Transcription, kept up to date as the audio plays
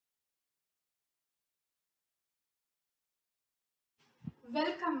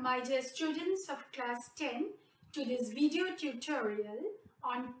Welcome my dear students of class 10 to this video tutorial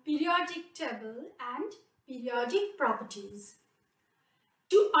on periodic table and periodic properties.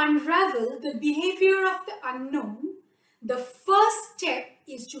 To unravel the behavior of the unknown, the first step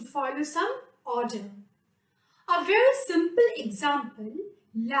is to follow some order. A very simple example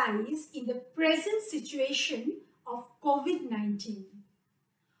lies in the present situation of COVID-19.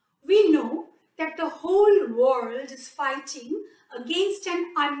 We know that the whole world is fighting against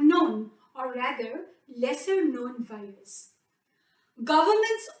an unknown or rather lesser known virus.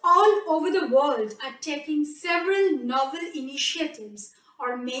 Governments all over the world are taking several novel initiatives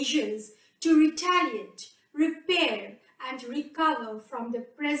or measures to retaliate, repair and recover from the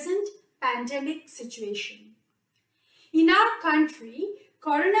present pandemic situation. In our country,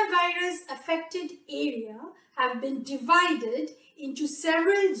 coronavirus affected areas have been divided into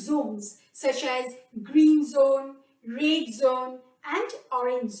several zones such as green zone, red zone and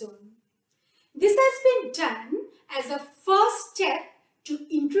orange zone. This has been done as a first step to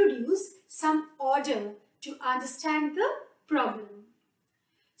introduce some order to understand the problem.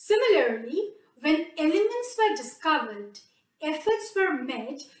 Similarly, when elements were discovered, efforts were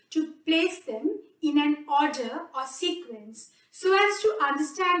made to place them in an order or sequence so as to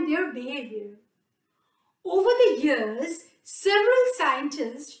understand their behavior. Over the years, several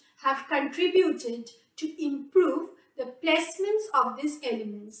scientists have contributed to improve the placements of these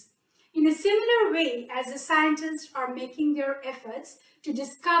elements. In a similar way as the scientists are making their efforts to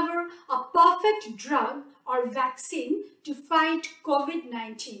discover a perfect drug or vaccine to fight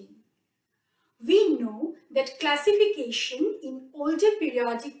COVID-19. We know that classification in older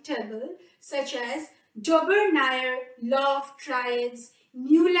periodic table such as Dober-Nair law of triads,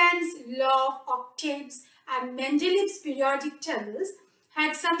 Newland's law of octaves and Mendeleev's periodic tables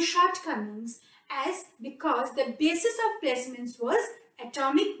had some shortcomings because the basis of placements was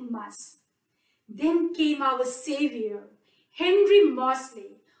atomic mass. Then came our savior, Henry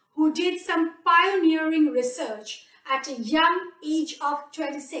Moseley, who did some pioneering research at a young age of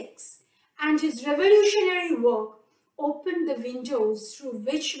 26, and his revolutionary work opened the windows through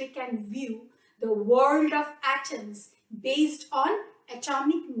which we can view the world of atoms based on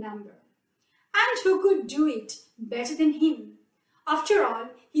atomic number. And who could do it better than him? After all,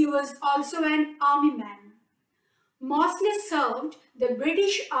 he was also an army man. Moseley served the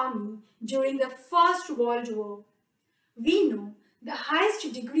British Army during the First World War. We know the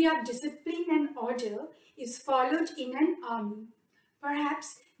highest degree of discipline and order is followed in an army.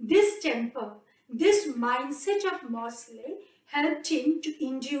 Perhaps this temper, this mindset of Moseley helped him to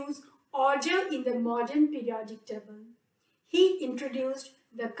induce order in the modern periodic table. He introduced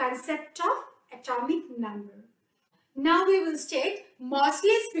the concept of atomic number. Now we will state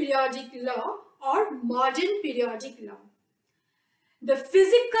Moseley's periodic law or modern periodic law. The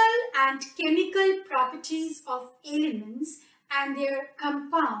physical and chemical properties of elements and their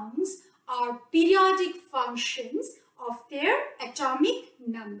compounds are periodic functions of their atomic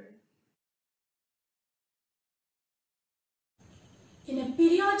number. In a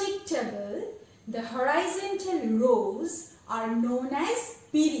periodic table, the horizontal rows are known as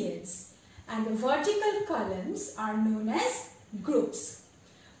periods and the vertical columns are known as groups.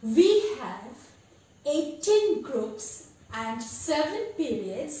 We have 18 groups and 7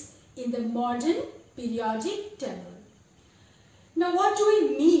 periods in the modern periodic table. Now, what do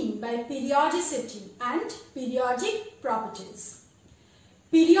we mean by periodicity and periodic properties?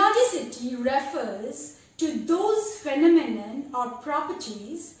 Periodicity refers to those phenomena or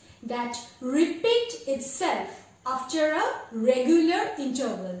properties that repeat itself after a regular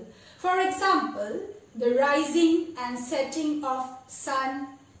interval. For example, the rising and setting of sun,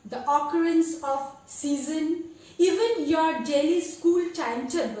 the occurrence of season, even your daily school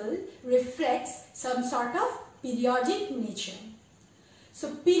timetable reflects some sort of periodic nature.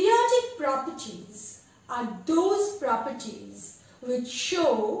 So periodic properties are those properties which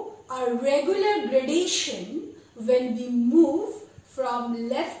show a regular gradation when we move from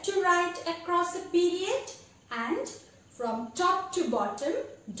left to right across a period and from top to bottom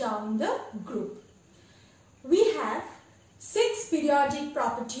down the group. We have 6 periodic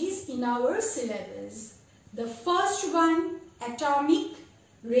properties in our syllabus. The first one, atomic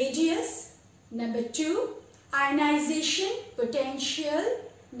radius. Number 2, ionization potential.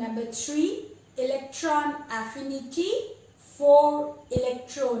 Number 3, electron affinity. 4,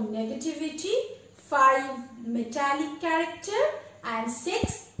 electronegativity. 5, metallic character. And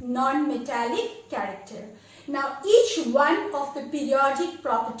 6, non-metallic character. Now, each one of the periodic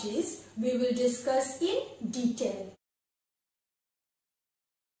properties we will discuss in detail.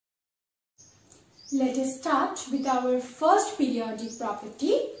 Let us start with our first periodic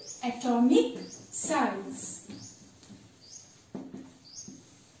property, atomic size.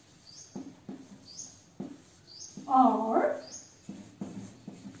 Or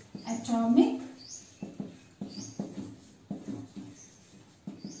atomic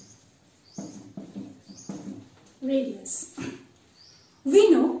radius.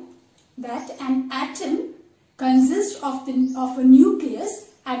 We know that an atom consists of a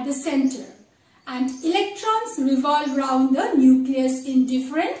nucleus at the center, and electrons revolve around the nucleus in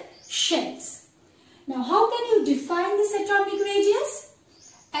different shells. Now, how can you define this atomic radius?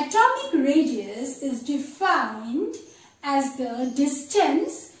 Atomic radius is defined as the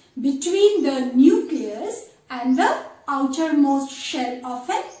distance between the nucleus and the outermost shell of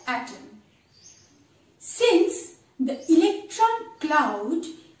an atom. Since the electron cloud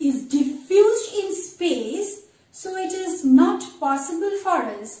is diffused in space, so it is not possible for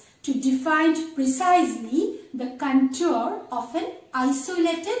us to define precisely the contour of an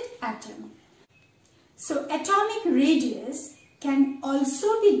isolated atom. So atomic radius can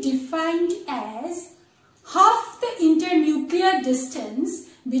also be defined as half the internuclear distance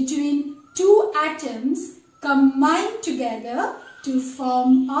between two atoms combined together to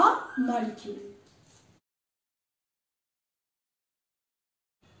form a molecule.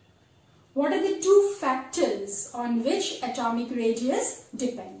 What are the two factors on which atomic radius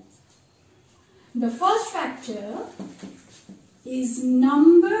depends? The first factor is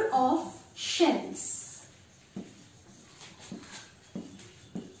number of shells,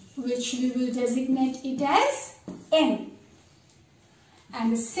 which we will designate it as N.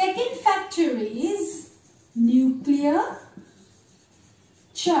 And the second factor is nuclear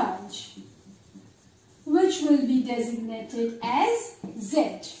charge, which will be designated as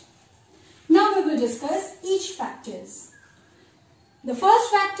Z. Now we will discuss each factors. The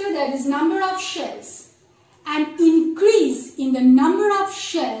first factor, that is number of shells. An increase in the number of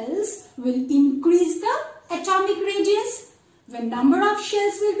shells will increase the atomic radius. When number of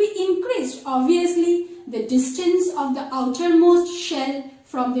shells will be increased, obviously the distance of the outermost shell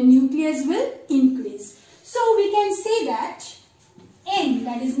from the nucleus will increase. So we can say that N,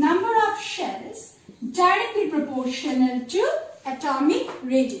 that is number of shells, directly proportional to atomic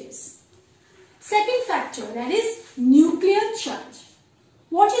radius. Second factor, that is nuclear charge.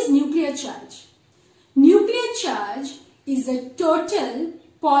 What is nuclear charge? Nuclear charge is the total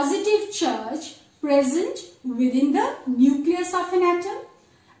positive charge present within the nucleus of an atom,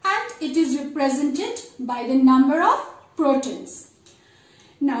 and it is represented by the number of protons.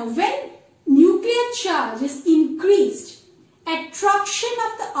 Now, when nuclear charge is increased, attraction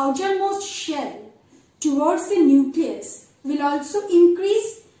of the outermost shell towards the nucleus will also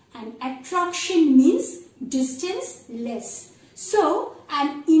increase, and attraction means distance less. So,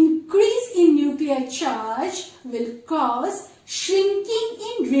 an increase in nuclear charge will cause shrinking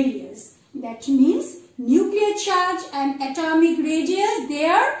in radius. That means nuclear charge and atomic radius, they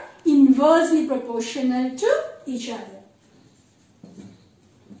are inversely proportional to each other.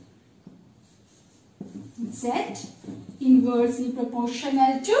 Z inversely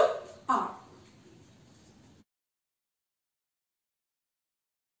proportional to R.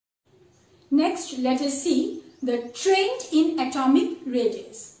 Next, let us see the trend in atomic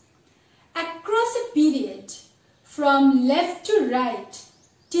radius. Across a period from left to right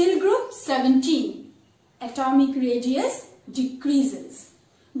till group 17, atomic radius decreases.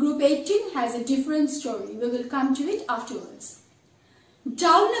 Group 18 has a different story. We will come to it afterwards.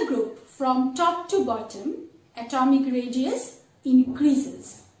 Down a group from top to bottom, atomic radius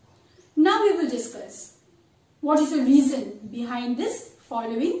increases. Now we will discuss what is the reason behind this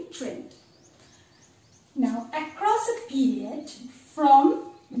following trend. Now, across a period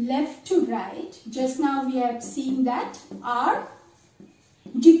from left to right, just now we have seen that R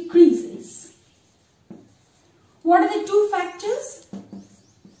decreases. What are the two factors?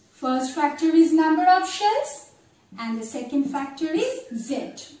 First factor is number of shells and the second factor is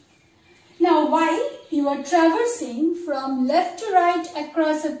Z. Now, while you are traversing from left to right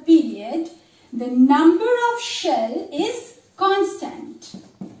across a period, the number of shell is constant.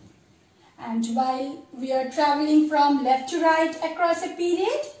 And while we are traveling from left to right across a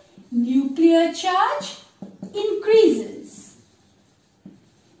period, nuclear charge increases.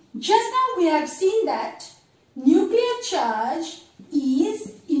 Just now we have seen that nuclear charge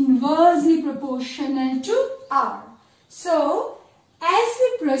is inversely proportional to R. So, as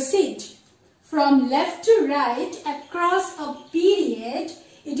we proceed from left to right across a period,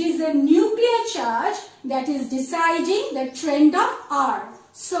 it is the nuclear charge that is deciding the trend of R.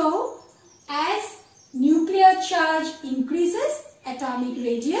 So, as nuclear charge increases, atomic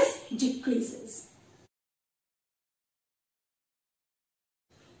radius decreases.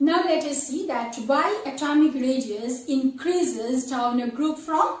 Now let us see that why atomic radius increases down a group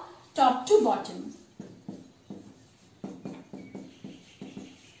from top to bottom.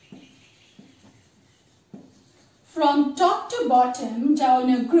 From top to bottom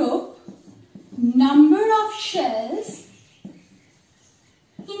down a group, number of shells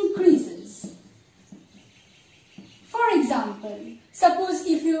increases. For example, suppose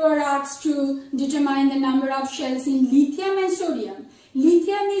if you were asked to determine the number of shells in lithium and sodium.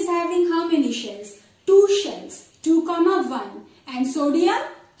 Lithium is having how many shells? 2 shells, 2, 1, and sodium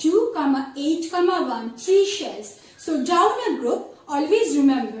 2, 8, 1, 3 shells. So down a group, always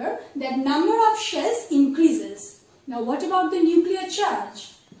remember that number of shells increases. Now what about the nuclear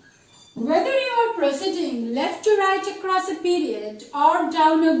charge? Whether you are proceeding left to right across a period or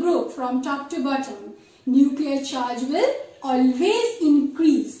down a group from top to bottom, nuclear charge will always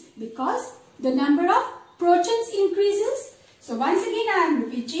increase because the number of protons increases. So once again I am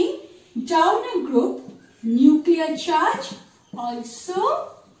repeating, down a group, nuclear charge also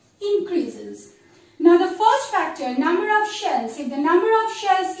increases. Now the first factor, number of shells, if the number of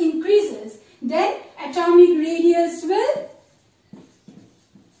shells increases, then atomic radius will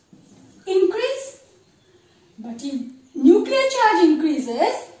increase. But if nuclear charge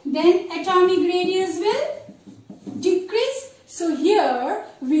increases, then atomic radius will decrease. So here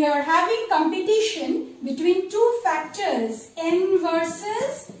we are having competition between two factors, n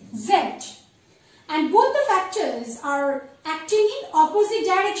versus z. And both the factors are acting in opposite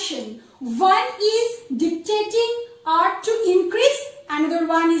direction. One is dictating R to increase, another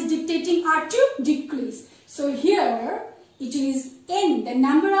one is dictating R to decrease. So here it is n, the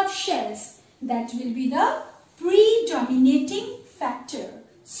number of shells, that will be the predominating factor.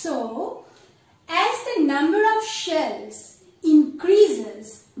 So as the number of shells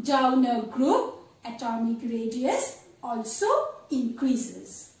increases down a group, atomic radius also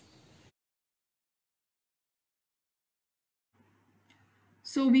increases.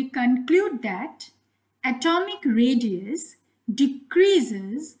 So we conclude that atomic radius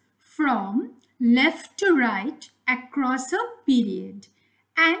decreases from left to right across a period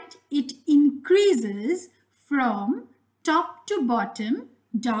and it increases from top to bottom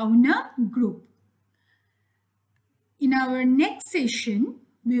down a group. In our next session,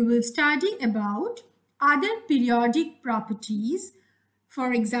 we will study about other periodic properties,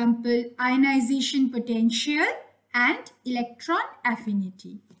 for example, ionization potential and electron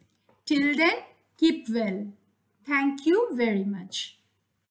affinity. Till then, keep well. Thank you very much.